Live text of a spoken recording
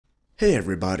Hey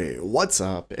everybody, what's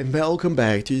up and welcome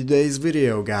back to today's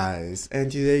video guys.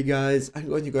 And today guys, I'm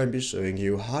going to be showing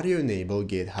you how to enable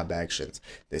GitHub Actions.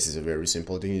 This is a very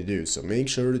simple thing to do, so make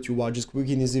sure that you watch this quick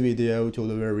and easy video till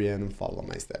the very end and follow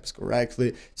my steps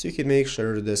correctly so you can make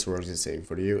sure that this works the same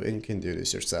for you and you can do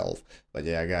this yourself. But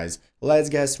yeah guys, let's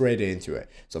get straight into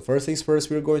it. So first things first,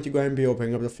 we're going to go and be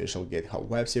opening up the official GitHub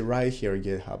website right here,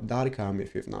 github.com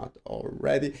if you've not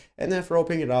already. And after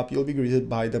opening it up, you'll be greeted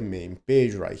by the main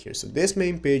page right here. So this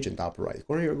main page in the upper right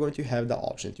corner, you're going to have the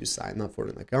option to sign up for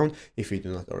an account if you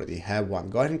do not already have one.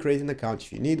 Go ahead and create an account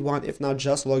if you need one. If not,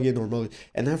 just log in normally,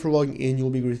 and after logging in, you'll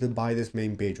be greeted by this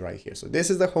main page right here. So this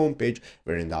is the home page,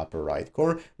 where in the upper right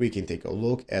corner we can take a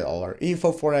look at all our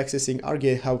info for accessing our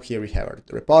GitHub. Here we have our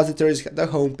repositories, the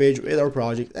home page with our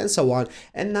project and so on.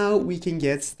 And now we can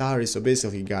get started. So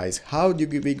basically guys, how do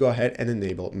we go ahead and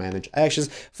enable manage actions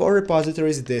for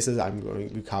repositories? This is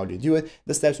how to do it,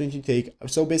 the steps we need to take.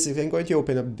 So basically I'm going to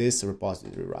open up this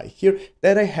repository right here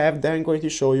that I have. Then I'm going to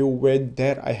show you where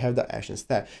that I have the actions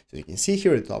tab. So you can see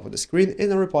here at the top of the screen in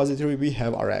the repository we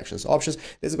have our actions options.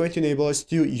 This is going to enable us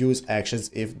to use actions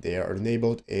if they are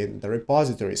enabled in the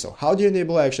repository. So how do you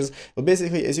enable actions? Well,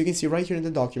 basically, as you can see right here in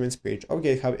the documents page of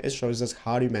GitHub, it shows us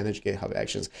how to manage GitHub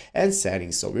actions and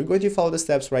settings. So we're going to follow the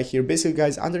steps right here. Basically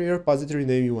guys, under your repository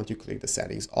name you want to click the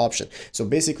settings option. So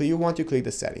basically you want to click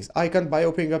the settings icon by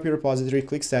opening up your repository,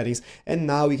 click settings, and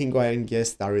now we can go ahead and get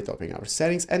started opening our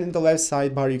settings. And in the left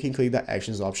sidebar you can click the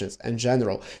actions options and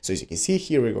general. So as you can see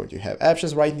here, we're going to have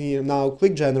actions right here. Now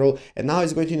click general, and now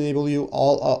it's going to enable you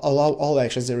allow all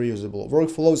actions and reusable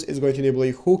workflows. It's going to enable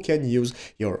you who can use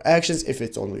your actions, if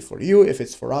it's only for you, if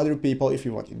it's for other people, if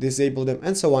you want to disable them,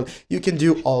 and so on. You can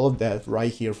do all of that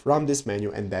right here from this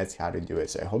menu, and that's how to do it.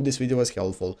 So I hope this video was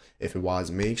helpful. If it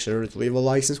was, make sure to leave a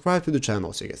like, subscribe to the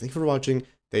channel. So you guys, thank you for watching,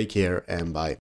 take care, and bye.